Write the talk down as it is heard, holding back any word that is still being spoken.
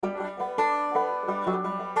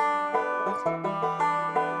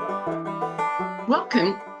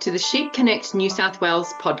Welcome to the Sheep Connect New South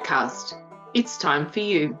Wales podcast. It's time for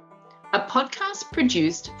you, a podcast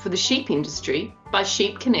produced for the sheep industry by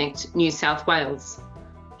Sheep Connect New South Wales.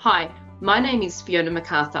 Hi, my name is Fiona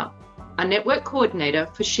MacArthur, a network coordinator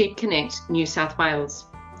for Sheep Connect New South Wales,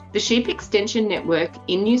 the sheep extension network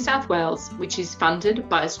in New South Wales, which is funded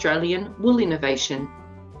by Australian Wool Innovation.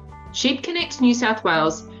 Sheep Connect New South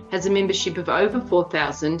Wales has a membership of over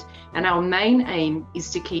 4,000, and our main aim is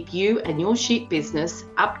to keep you and your sheep business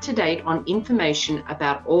up to date on information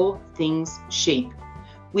about all things sheep.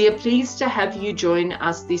 We are pleased to have you join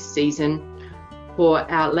us this season for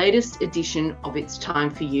our latest edition of It's Time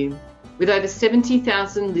for You. With over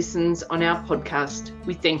 70,000 listens on our podcast,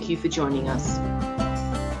 we thank you for joining us.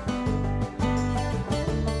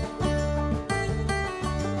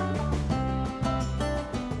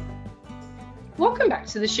 Welcome back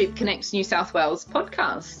to the Sheep Connect New South Wales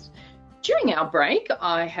podcast. During our break,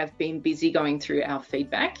 I have been busy going through our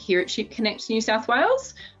feedback here at Sheep Connect New South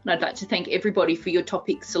Wales, and I'd like to thank everybody for your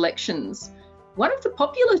topic selections. One of the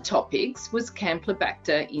popular topics was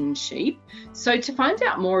Campylobacter in sheep. So to find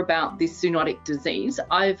out more about this zoonotic disease,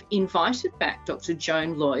 I've invited back Dr.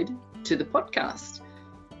 Joan Lloyd to the podcast.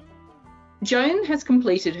 Joan has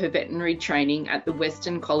completed her veterinary training at the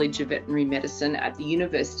Western College of Veterinary Medicine at the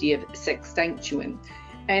University of Saskatchewan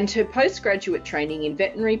and her postgraduate training in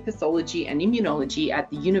veterinary pathology and immunology at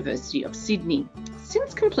the University of Sydney.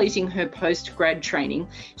 Since completing her postgrad training,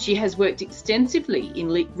 she has worked extensively in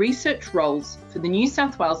research roles for the New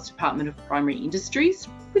South Wales Department of Primary Industries,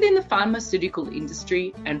 within the pharmaceutical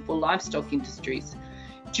industry and for livestock industries.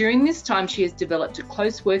 During this time, she has developed a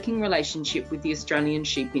close working relationship with the Australian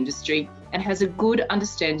sheep industry and has a good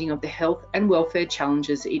understanding of the health and welfare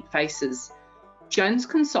challenges it faces. Joan's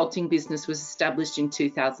consulting business was established in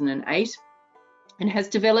 2008 and has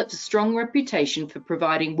developed a strong reputation for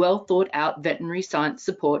providing well thought out veterinary science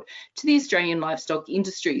support to the Australian livestock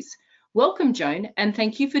industries. Welcome, Joan, and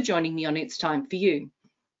thank you for joining me on It's Time for You.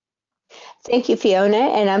 Thank you, Fiona,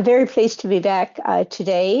 and I'm very pleased to be back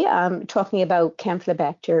today talking about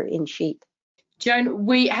Campylobacter in sheep. Joan,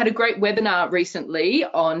 we had a great webinar recently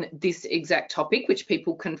on this exact topic, which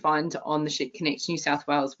people can find on the Sheep Connect New South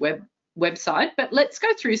Wales website, but let's go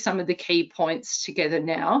through some of the key points together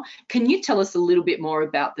now. Can you tell us a little bit more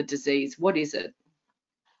about the disease? What is it?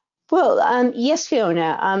 Well, yes,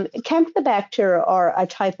 Fiona. Campylobacter are a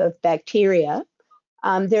type of bacteria.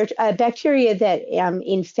 They're a bacteria that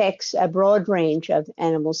infects a broad range of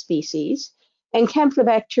animal species, and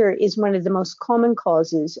Campylobacter is one of the most common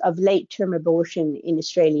causes of late-term abortion in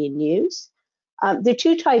Australian ewes. There are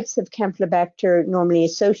two types of Campylobacter normally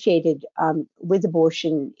associated with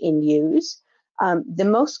abortion in ewes. The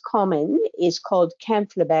most common is called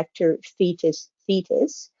Campylobacter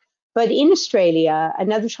fetus, but in Australia,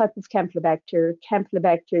 another type of Campylobacter,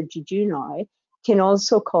 Campylobacter jejuni, can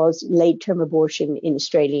also cause late-term abortion in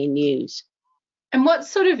Australian ewes. And what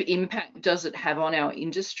sort of impact does it have on our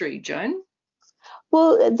industry, Joan?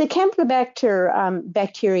 Well, the Campylobacter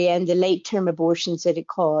bacteria and the late-term abortions that it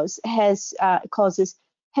causes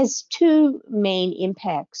has two main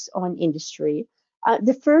impacts on industry.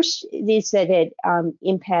 The first is that it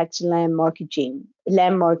impacts lamb marking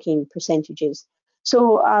percentages.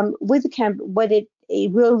 So with the it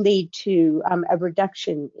will lead to a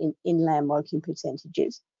reduction in lamb marking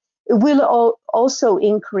percentages. It will also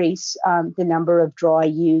increase the number of dry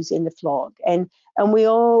ewes in the flock. And we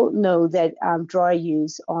all know that dry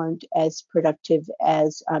ewes aren't as productive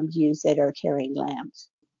as ewes that are carrying lambs.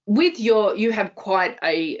 You have quite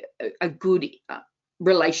a good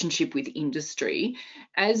relationship with industry.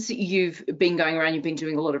 As you've been going around, you've been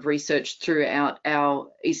doing a lot of research throughout our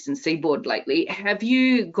eastern seaboard lately. Have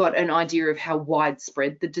you got an idea of how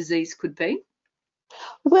widespread the disease could be?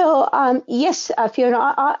 Well, yes,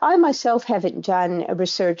 Fiona, I myself haven't done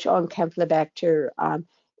research on Campylobacter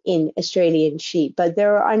in Australian sheep, but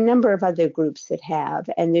there are a number of other groups that have,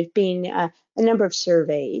 and there's been a number of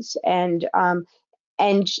surveys and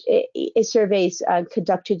surveys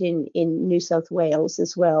conducted in New South Wales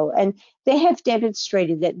as well. And they have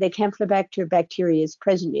demonstrated that the Campylobacter bacteria is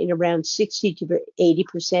present in around 60 to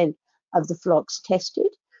 80% of the flocks tested.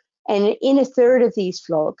 And in a third of these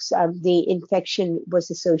flocks, the infection was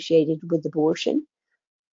associated with abortion.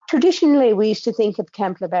 Traditionally, we used to think of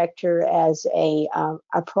Campylobacter as a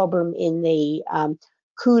problem in the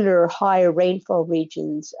cooler, higher rainfall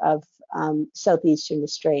regions of southeastern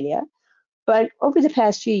Australia. But over the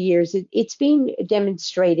past few years, it's been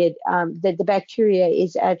demonstrated that the bacteria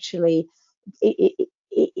is actually,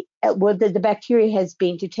 the bacteria has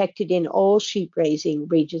been detected in all sheep raising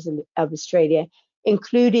regions of Australia,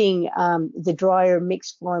 including the drier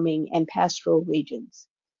mixed farming and pastoral regions.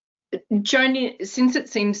 Joan, since it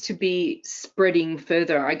seems to be spreading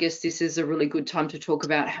further, I guess this is a really good time to talk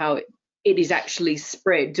about how it is actually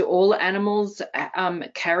spread. Do all animals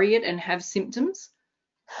carry it and have symptoms?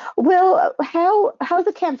 Well, how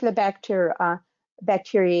the Campylobacter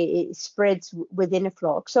bacteria spreads within a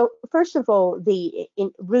flock. So first of all, the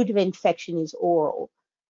route of infection is oral.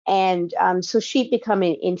 And so sheep become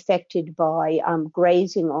infected by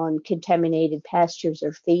grazing on contaminated pastures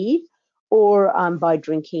or feed, or by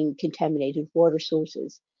drinking contaminated water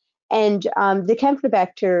sources. And the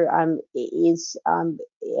Campylobacter is an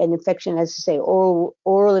infection, as I say,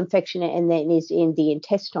 oral infection, and then is in the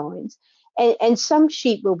intestines. And some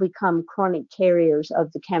sheep will become chronic carriers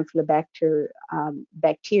of the Campylobacter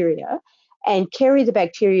bacteria and carry the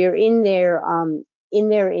bacteria in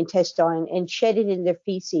their intestine and shed it in their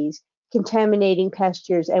feces, contaminating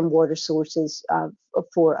pastures and water sources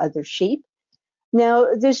for other sheep. Now,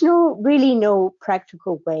 there's really no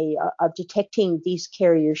practical way of detecting these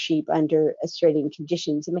carrier sheep under Australian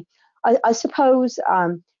conditions. I mean, I suppose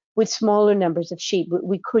with smaller numbers of sheep,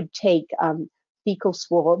 we could take fecal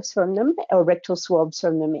swabs from them or rectal swabs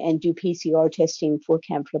from them and do PCR testing for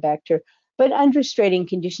Campylobacter. But under Australian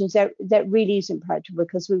conditions, that really isn't practical,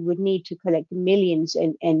 because we would need to collect millions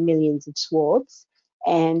and millions of swabs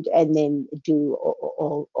and then do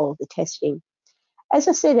all the testing. As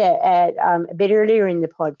I said a bit earlier in the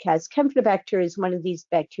podcast, Campylobacter is one of these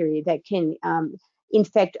bacteria that can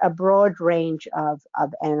infect a broad range of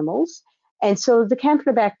animals. And so the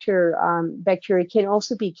Campylobacter bacteria can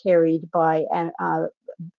also be carried by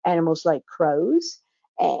animals like crows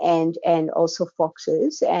and also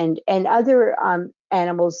foxes and other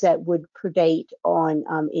animals that would predate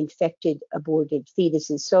on infected aborted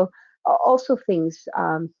fetuses. So also things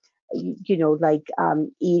like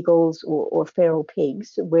eagles or feral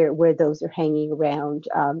pigs, where those are hanging around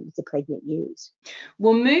the pregnant ewes.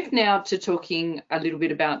 We'll move now to talking a little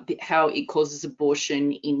bit about how it causes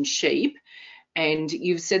abortion in sheep. And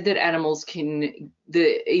you've said that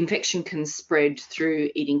the infection can spread through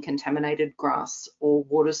eating contaminated grass or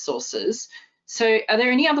water sources. So are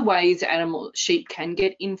there any other ways sheep can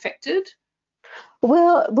get infected?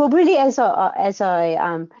 Well, really, as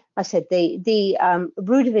I said, the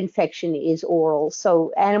route of infection is oral.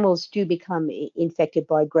 So animals do become infected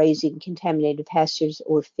by grazing contaminated pastures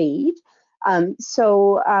or feed. And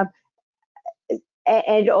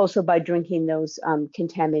also by drinking those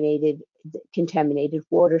contaminated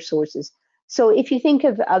water sources. So if you think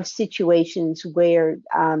of situations where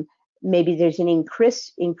maybe there's an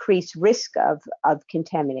increased risk of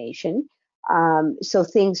contamination, so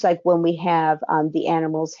things like when we have the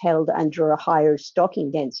animals held under a higher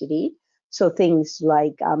stocking density, so things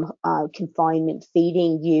like confinement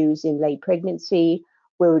feeding ewes in late pregnancy,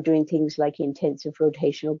 where we're doing things like intensive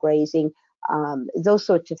rotational grazing, those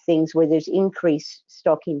sorts of things where there's increased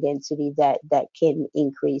stocking density that can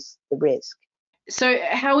increase the risk. So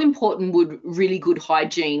how important would really good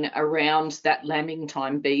hygiene around that lambing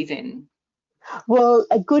time be then? Well,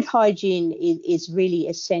 a good hygiene is really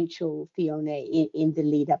essential, Fiona, in the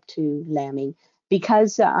lead up to lambing,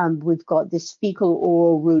 because we've got this fecal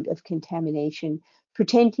oral route of contamination,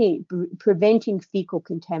 preventing fecal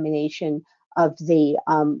contamination of the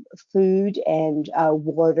food and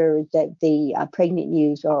water that the pregnant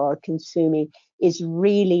ewes are consuming is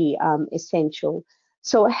really essential.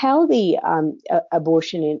 So how the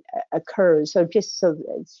abortion occurs, so just so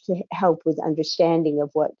to help with understanding of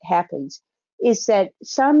what happens, is that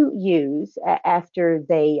some ewes, after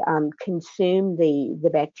they consume the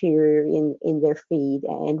bacteria in their feed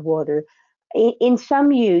and water, in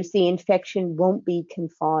some ewes, the infection won't be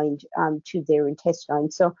confined to their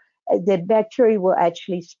intestines. So the bacteria will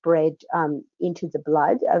actually spread into the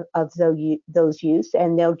blood of those ewes,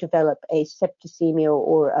 and they'll develop a septicemia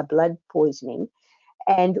or a blood poisoning.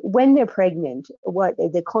 And when they're pregnant, what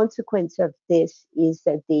the consequence of this is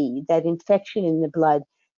that that infection in the blood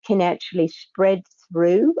can actually spread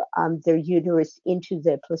through their uterus into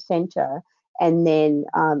the placenta and then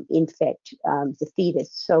infect the fetus.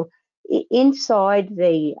 So inside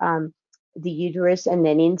the uterus and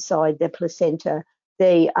then inside the placenta,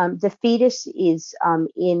 the fetus is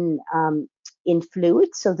in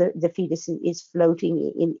fluid. So the fetus is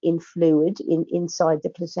floating in fluid inside the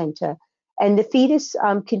placenta, and the fetus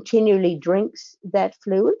continually drinks that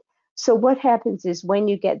fluid. So what happens is when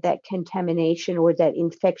you get that contamination or that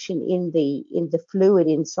infection in the fluid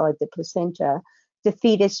inside the placenta, the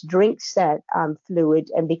fetus drinks that fluid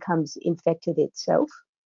and becomes infected itself.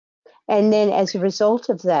 And then as a result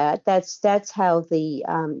of that, that's how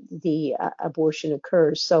the abortion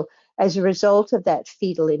occurs. So as a result of that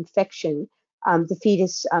fetal infection, the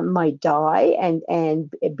fetus might die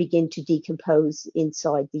and begin to decompose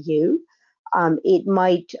inside the ewe. It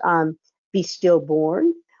might be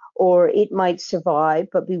stillborn, or it might survive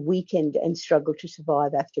but be weakened and struggle to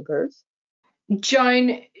survive after birth.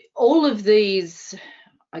 Joan, all of these,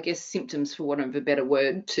 I guess, symptoms, for want of a better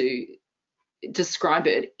word to describe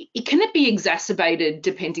it, can it be exacerbated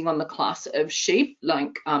depending on the class of sheep,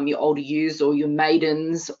 like your older ewes or your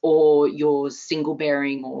maidens or your single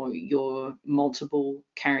bearing or your multiple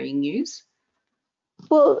carrying ewes?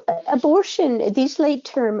 Well, abortion, these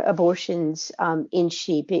late-term abortions in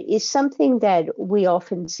sheep is something that we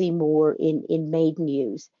often see more in maiden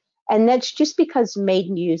ewes. And that's just because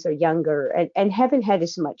maiden ewes are younger and haven't had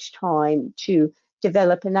as much time to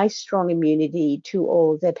develop a nice strong immunity to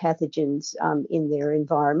all the pathogens in their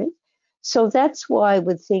environment. So that's why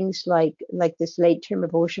with things like this late-term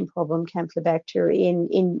abortion problem, Campylobacter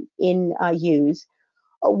in ewes,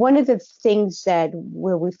 one of the things that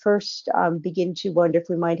where we first begin to wonder if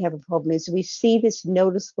we might have a problem is we see this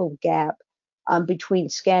noticeable gap between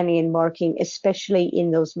scanning and marking, especially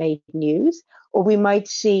in those maiden ewes, or we might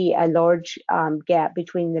see a large gap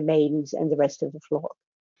between the maidens and the rest of the flock.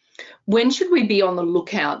 When should we be on the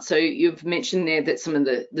lookout? So you've mentioned there that some of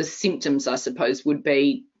the symptoms, I suppose, would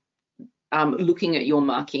be looking at your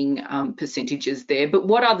marking percentages there, but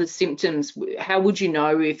what are the symptoms? How would you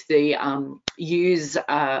know if the ewes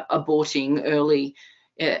are aborting early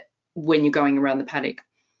when you're going around the paddock?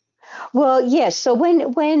 Well, yes. So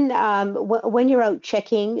when you're out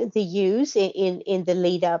checking the ewes in the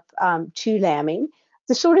lead up to lambing,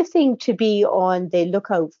 the sort of thing to be on the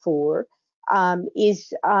lookout for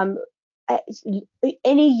is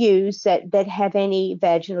any ewes that have any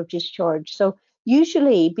vaginal discharge. So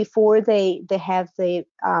usually before they have the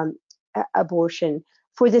abortion,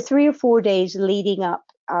 for the 3 or 4 days leading up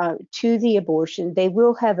to the abortion, they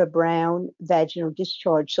will have a brown vaginal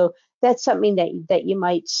discharge. So that's something that you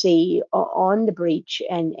might see on the breech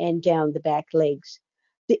and down the back legs.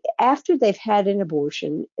 After they've had an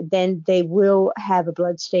abortion, then they will have a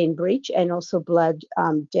blood-stained breech and also blood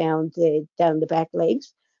down the back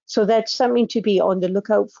legs. So that's something to be on the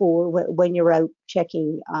lookout for when you're out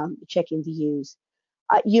checking the ewes.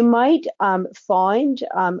 You might find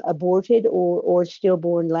aborted or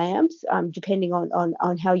stillborn lambs, depending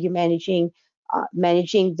on how you're managing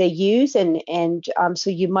the ewes, and so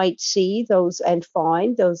you might see those and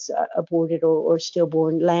find those aborted or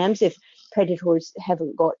stillborn lambs if predators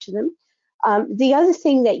haven't got to them. The other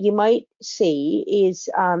thing that you might see is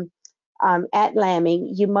at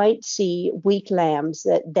lambing, you might see weak lambs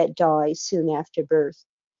that die soon after birth.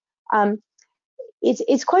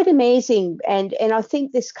 It's quite amazing, and I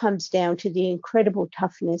think this comes down to the incredible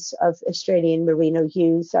toughness of Australian merino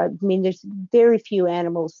ewes. I mean, there's very few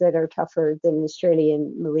animals that are tougher than an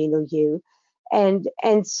Australian merino ewe, and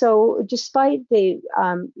so despite the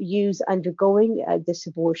ewes undergoing this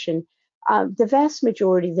abortion, the vast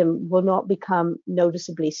majority of them will not become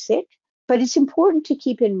noticeably sick. But it's important to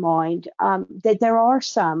keep in mind that there are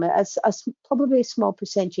some, probably a small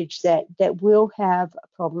percentage that will have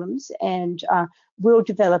problems and will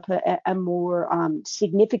develop a more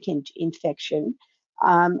significant infection.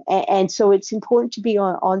 And so it's important to be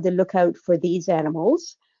on the lookout for these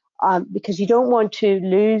animals because you don't want to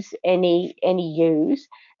lose any ewes.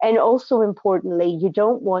 And also importantly, you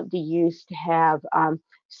don't want the ewes to have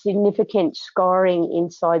significant scarring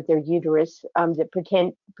inside their uterus that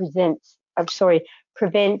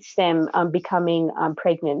prevents them becoming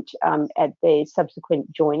pregnant at the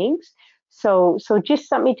subsequent joinings. So just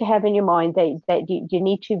something to have in your mind that you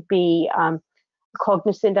need to be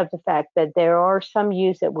cognizant of the fact that there are some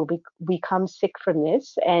ewes that will become sick from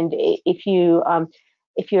this, and if you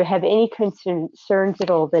have any concerns at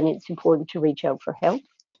all, then it's important to reach out for help.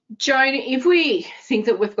 Joan, if we think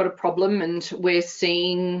that we've got a problem and we're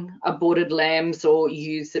seeing aborted lambs or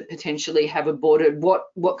ewes that potentially have aborted,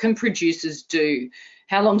 what can producers do?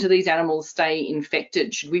 How long do these animals stay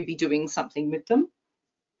infected? Should we be doing something with them?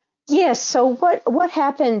 Yes. So what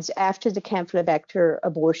happens after the Campylobacter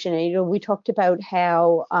abortion? And, we talked about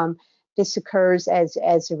how this occurs as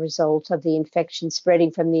a result of the infection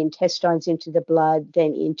spreading from the intestines into the blood,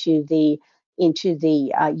 then into the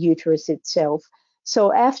uterus itself.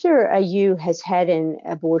 So after a ewe has had an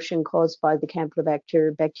abortion caused by the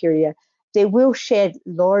Campylobacter bacteria, they will shed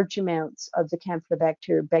large amounts of the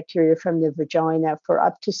Campylobacter bacteria from the vagina for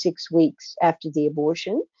up to 6 weeks after the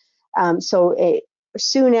abortion.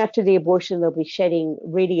 Soon after the abortion, they'll be shedding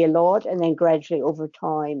really a lot, and then gradually over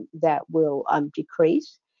time that will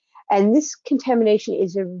decrease. And this contamination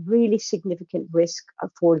is a really significant risk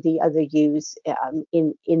for the other ewes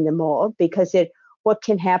in the mob, because what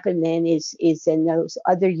can happen then is then those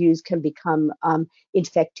other ewes can become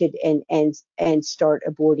infected and start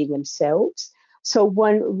aborting themselves. So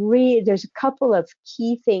there's a couple of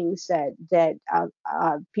key things that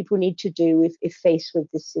people need to do if faced with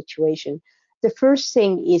this situation. The first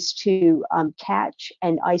thing is to catch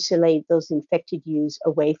and isolate those infected ewes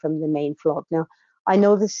away from the main flock. Now, I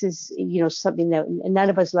know this is something that none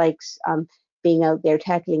of us likes being out there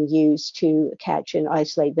tackling ewes to catch and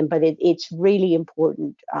isolate them, but it's really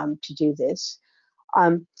important to do this.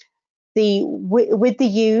 With the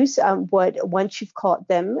ewes, once you've caught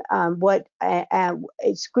them,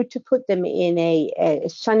 it's good to put them in a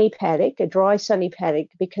sunny paddock, a dry sunny paddock,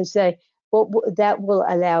 because that will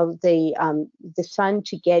allow the sun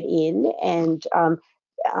to get in and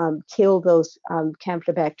kill those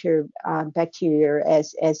Campylobacter bacteria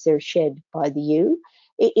as they're shed by the ewe.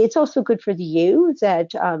 It's also good for the ewe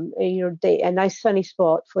that a nice sunny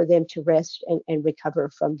spot for them to rest and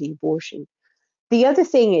recover from the abortion. The other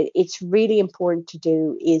thing it's really important to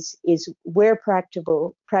do is where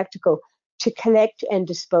practical to collect and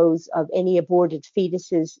dispose of any aborted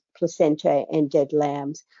fetuses, placenta, and dead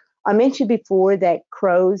lambs. I mentioned before that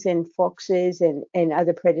crows and foxes and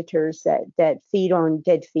other predators that feed on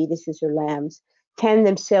dead fetuses or lambs can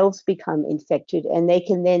themselves become infected, and they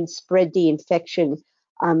can then spread the infection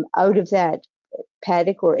out of that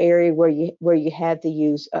paddock or area where you have the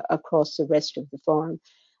ewes across the rest of the farm.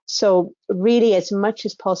 So really, as much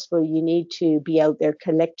as possible, you need to be out there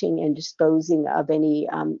collecting and disposing of any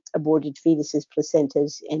aborted fetuses,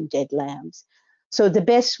 placentas, and dead lambs. So the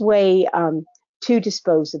best way to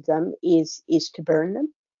dispose of them is to burn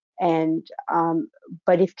them. And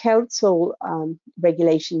but if council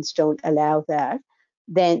regulations don't allow that,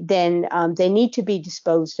 then they need to be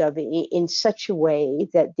disposed of in such a way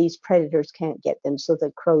that these predators can't get them, so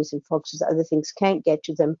that crows and foxes, other things can't get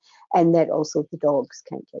to them, and that also the dogs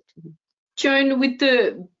can't get to them. Joan, with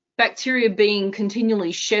the bacteria being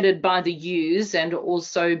continually shedded by the ewes and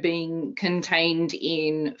also being contained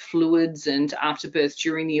in fluids and afterbirth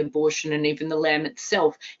during the abortion and even the lamb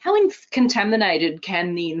itself, how contaminated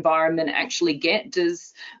can the environment actually get?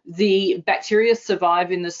 Does the bacteria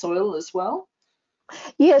survive in the soil as well?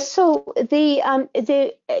 Yeah, so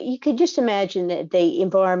you could just imagine that the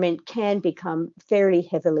environment can become fairly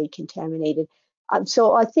heavily contaminated.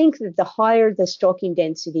 So I think that the higher the stocking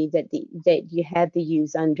density that you have the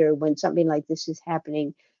ewes under when something like this is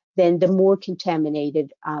happening, then the more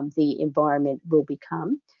contaminated the environment will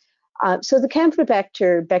become. So the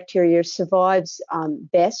Campylobacter bacteria survives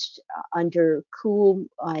best under cool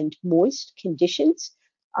and moist conditions.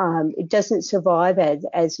 It doesn't survive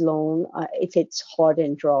as long if it's hot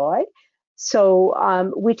and dry.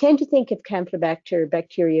 So we tend to think of Campylobacter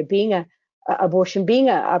bacteria being a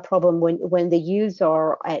problem when the ewes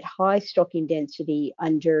are at high stocking density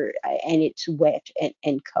under and it's wet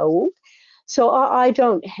and cold. So I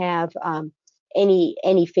don't have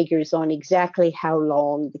any figures on exactly how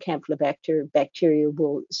long the Campylobacter bacteria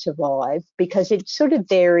will survive, because it sort of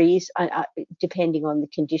varies depending on the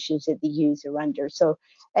conditions that the ewes are under. So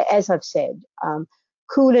as I've said,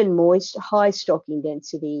 cool and moist, high stocking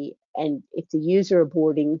density, and if the ewes are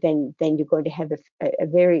aborting, then you're going to have a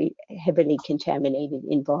very heavily contaminated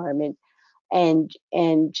environment, and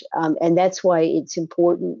that's why it's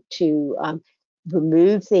important to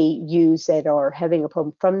remove the ewes that are having a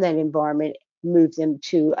problem from that environment, move them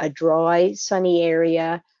to a dry, sunny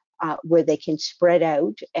area where they can spread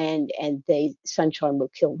out, and the sunshine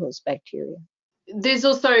will kill those bacteria. There's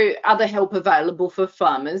also other help available for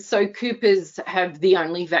farmers. So Coopers have the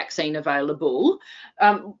only vaccine available.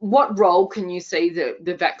 What role can you see that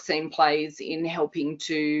the vaccine plays in helping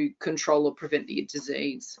to control or prevent the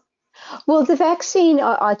disease? Well, the vaccine,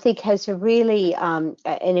 I think, has a really an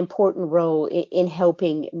important role in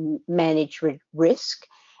helping manage risk.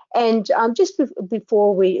 And just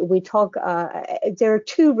before we talk, there are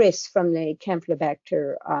two risks from the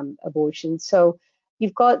Campylobacter abortion. So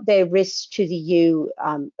you've got the risk to the ewe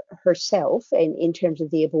herself in terms of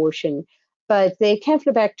the abortion, but the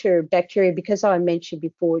Campylobacter bacteria, because I mentioned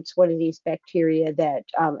before, it's one of these bacteria that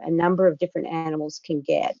a number of different animals can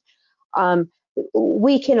get.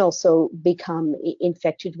 We can also become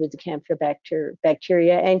infected with the Campylobacter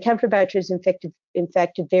bacteria, and Campylobacter is in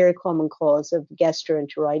fact a very common cause of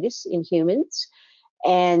gastroenteritis in humans,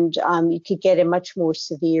 and you could get a much more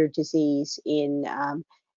severe disease in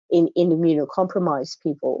immunocompromised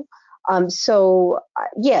people. So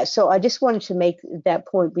I just wanted to make that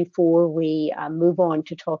point before we move on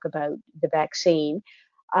to talk about the vaccine.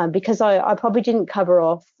 because I probably didn't cover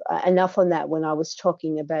off enough on that when I was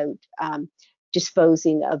talking about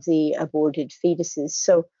disposing of the aborted fetuses.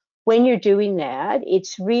 So when you're doing that,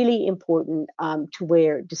 it's really important to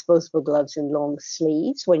wear disposable gloves and long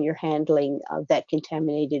sleeves when you're handling that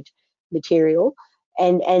contaminated material.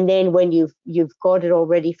 And then when you've got it all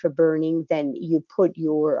ready for burning, then you put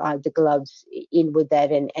your the gloves in with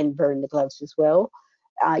that and burn the gloves as well.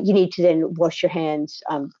 You need to then wash your hands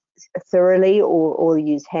thoroughly, or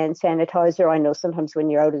use hand sanitizer. I know sometimes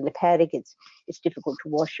when you're out in the paddock, it's difficult to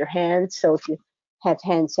wash your hands. So if you have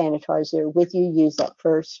hand sanitizer with you, use that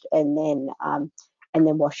first, and then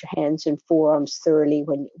wash your hands and forearms thoroughly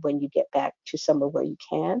when you get back to somewhere where you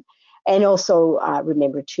can. And also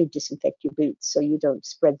remember to disinfect your boots so you don't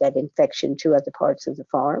spread that infection to other parts of the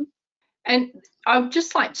farm. And I'd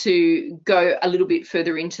just like to go a little bit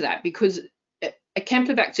further into that, because a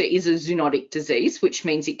Campylobacter is a zoonotic disease, which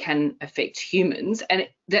means it can affect humans, and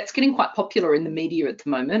that's getting quite popular in the media at the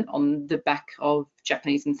moment on the back of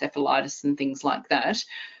Japanese encephalitis and things like that.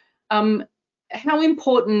 How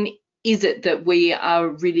important is it that we are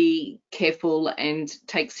really careful and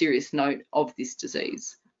take serious note of this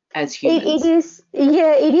disease as humans? It is,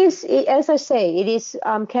 yeah, it is. As I say, it is.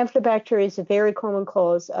 Campylobacter is a very common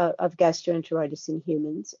cause of gastroenteritis in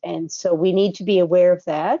humans, and so we need to be aware of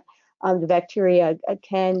that. The bacteria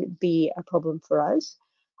can be a problem for us,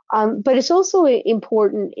 but it's also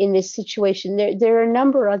important in this situation. There are a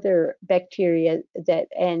number of other bacteria that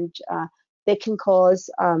can cause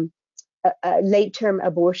a late-term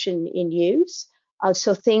abortion in ewes.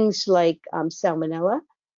 So things like Salmonella,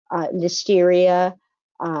 Listeria,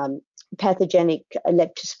 pathogenic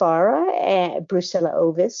Leptospira, Brucella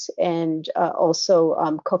ovis, and also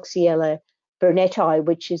Coxiella burnetii,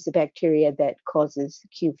 which is the bacteria that causes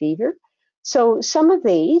Q fever. So some of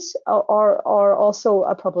these are also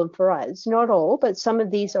a problem for us. Not all, but some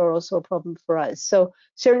of these are also a problem for us. So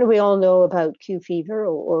certainly we all know about Q fever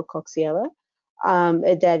or Coxiella.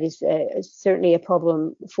 That is certainly a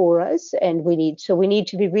problem for us, and we need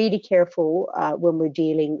to be really careful when we're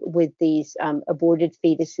dealing with these aborted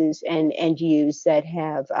fetuses and ewes that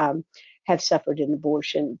have suffered an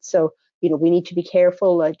abortion. So we need to be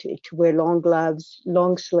careful to wear long gloves,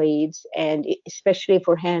 long sleeves, and especially if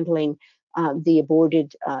we're handling the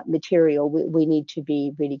aborted material, we need to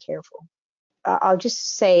be really careful. I'll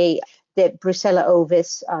just say that Brucella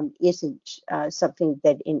ovis isn't something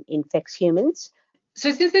that infects humans.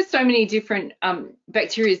 So since there's so many different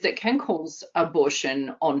bacteria that can cause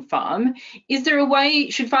abortion on farm, is there a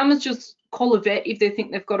way, should farmers just call a vet if they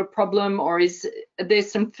think they've got a problem, or is there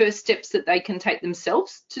some first steps that they can take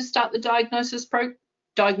themselves to start the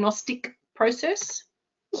diagnostic process?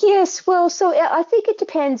 Yes, well, so I think it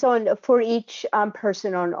depends for each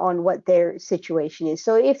person on what their situation is.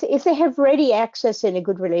 So if they have ready access and a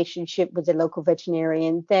good relationship with the local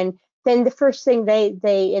veterinarian, then the first thing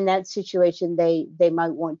they in that situation they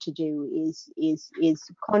might want to do is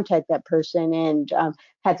contact that person and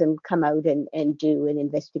have them come out and do an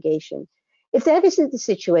investigation. If that isn't the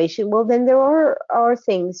situation, well, then there are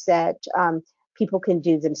things that people can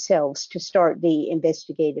do themselves to start the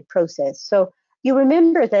investigative process. So you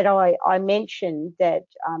remember that I mentioned that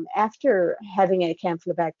after having a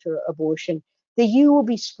Campylobacter abortion, the ewe will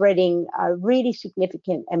be spreading really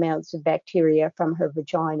significant amounts of bacteria from her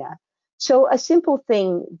vagina. So a simple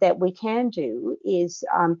thing that we can do is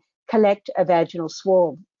collect a vaginal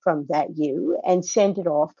swab from that ewe and send it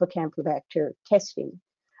off for Campylobacter testing.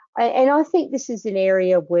 And I think this is an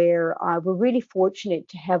area where we're really fortunate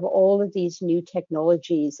to have all of these new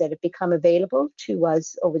technologies that have become available to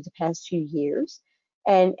us over the past few years.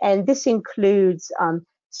 And this includes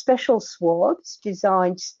special swabs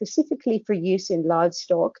designed specifically for use in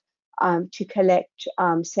livestock to collect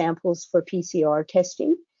samples for PCR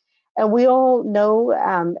testing. And we all know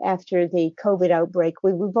after the COVID outbreak,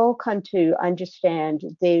 we've all come to understand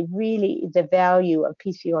the value of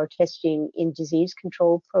PCR testing in disease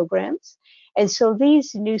control programs. And so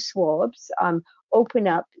these new swabs open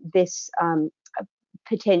up this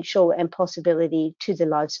potential and possibility to the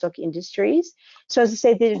livestock industries. So as I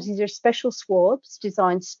say, these are special swabs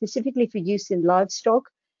designed specifically for use in livestock.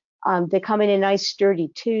 They come in a nice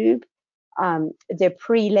sturdy tube. They're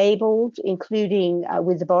pre-labeled, including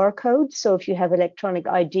with the barcode. So if you have electronic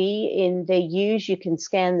ID in the ewes, you can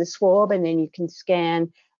scan the swab and then you can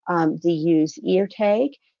scan the ewe's ear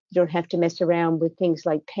tag. You don't have to mess around with things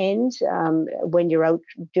like pens when you're out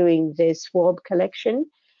doing the swab collection.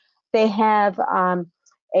 They have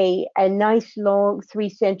a nice long 3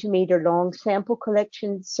 centimeter long sample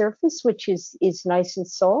collection surface, which is nice and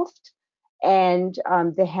soft. and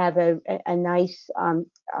they have a nice,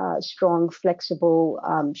 strong, flexible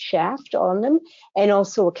shaft on them, and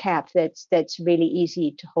also a cap that's really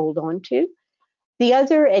easy to hold on to. The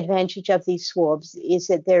other advantage of these swabs is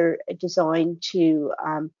that they're designed to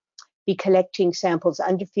be collecting samples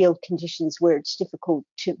under field conditions where it's difficult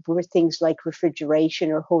for things like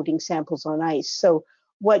refrigeration or holding samples on ice. So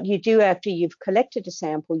what you do after you've collected a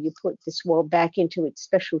sample, you put the swab back into its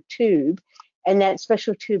special tube, and that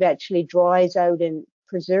special tube actually dries out and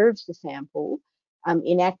preserves the sample,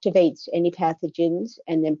 inactivates any pathogens,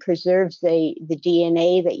 and then preserves the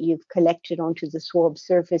DNA that you've collected onto the swab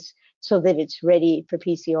surface so that it's ready for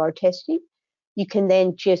PCR testing. You can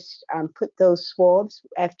then just put those swabs,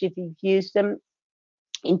 after you've used them,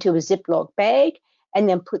 into a Ziploc bag, and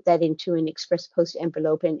then put that into an express post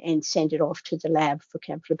envelope and send it off to the lab for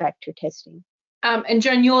Campylobacter testing. And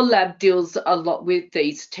Joan, your lab deals a lot with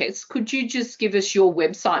these tests. Could you just give us your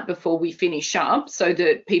website before we finish up so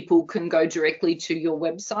that people can go directly to your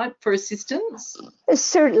website for assistance?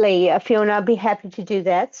 Certainly, Fiona, I'd be happy to do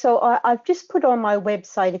that. So I've just put on my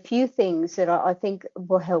website a few things that I think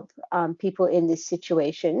will help people in this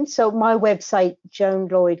situation. So my website,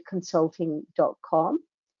 joanlloydconsulting.com.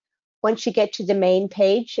 Once you get to the main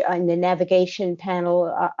page on the navigation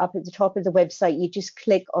panel up at the top of the website, you just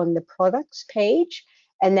click on the products page,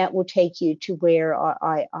 and that will take you to where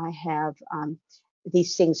I have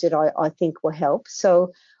these things that I think will help.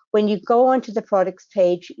 So when you go onto the products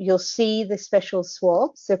page, you'll see the special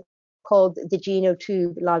swabs. They're called the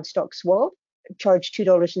GenoTube Livestock Swab, charge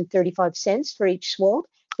 $2.35 for each swab.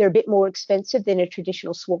 They're a bit more expensive than a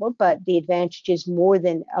traditional swab, but the advantages more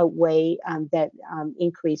than outweigh that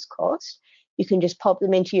increased cost. You can just pop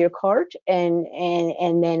them into your cart, and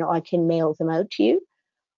then I can mail them out to you.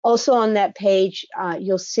 Also on that page,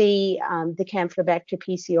 you'll see the Campylobacter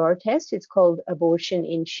PCR test. It's called Abortion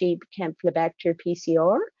in Sheep Campylobacter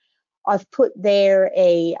PCR. I've put there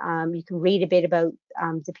you can read a bit about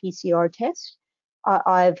the PCR test.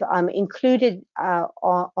 I've included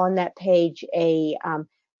on that page a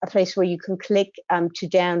place where you can click to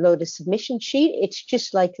download a submission sheet. It's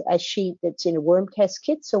just like a sheet that's in a worm test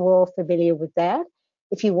kit, so we're all familiar with that.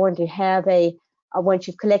 If you want to have once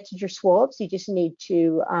you've collected your swabs, you just need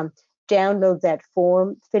to download that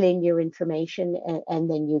form, fill in your information, and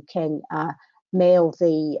then you can mail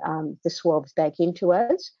the swabs back into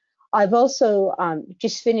us. I've also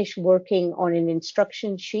just finished working on an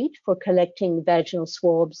instruction sheet for collecting vaginal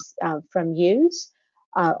swabs from ewes.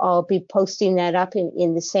 I'll be posting that up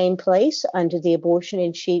in the same place under the Abortion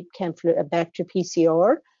in Sheep Campylobacter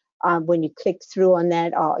PCR. When you click through on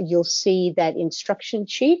that, you'll see that instruction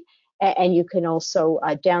sheet, and you can also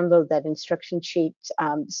download that instruction sheet.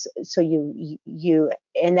 So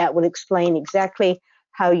and that will explain exactly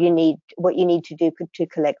what you need to do to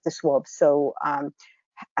collect the swabs. So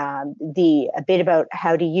a bit about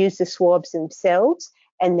how to use the swabs themselves,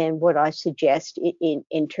 and then what I suggest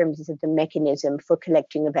in terms of the mechanism for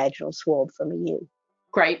collecting a vaginal swab from a ewe.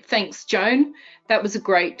 Great. Thanks, Joan. That was a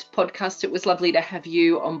great podcast. It was lovely to have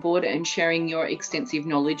you on board and sharing your extensive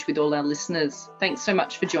knowledge with all our listeners. Thanks so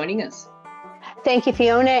much for joining us. Thank you,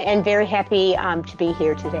 Fiona, and very happy to be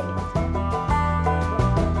here today.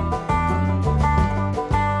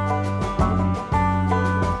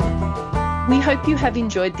 We hope you have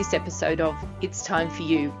enjoyed this episode of It's Time for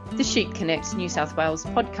You, the Sheep Connect New South Wales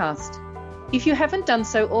podcast. If you haven't done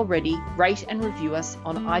so already, rate and review us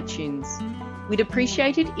on iTunes. We'd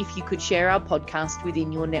appreciate it if you could share our podcast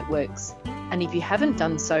within your networks. And if you haven't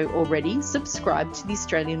done so already, subscribe to the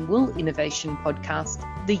Australian Wool Innovation podcast,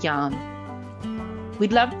 The Yarn.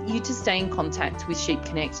 We'd love you to stay in contact with Sheep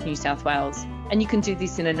Connect New South Wales, and you can do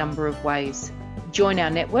this in a number of ways. Join our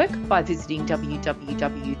network by visiting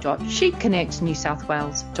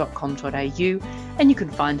www.sheepconnectnewsouthwales.com.au, and you can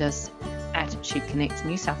find us at Sheep Connect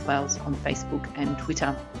New South Wales on Facebook and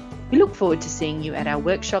Twitter. We look forward to seeing you at our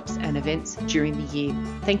workshops and events during the year.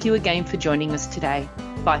 Thank you again for joining us today.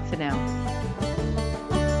 Bye for now.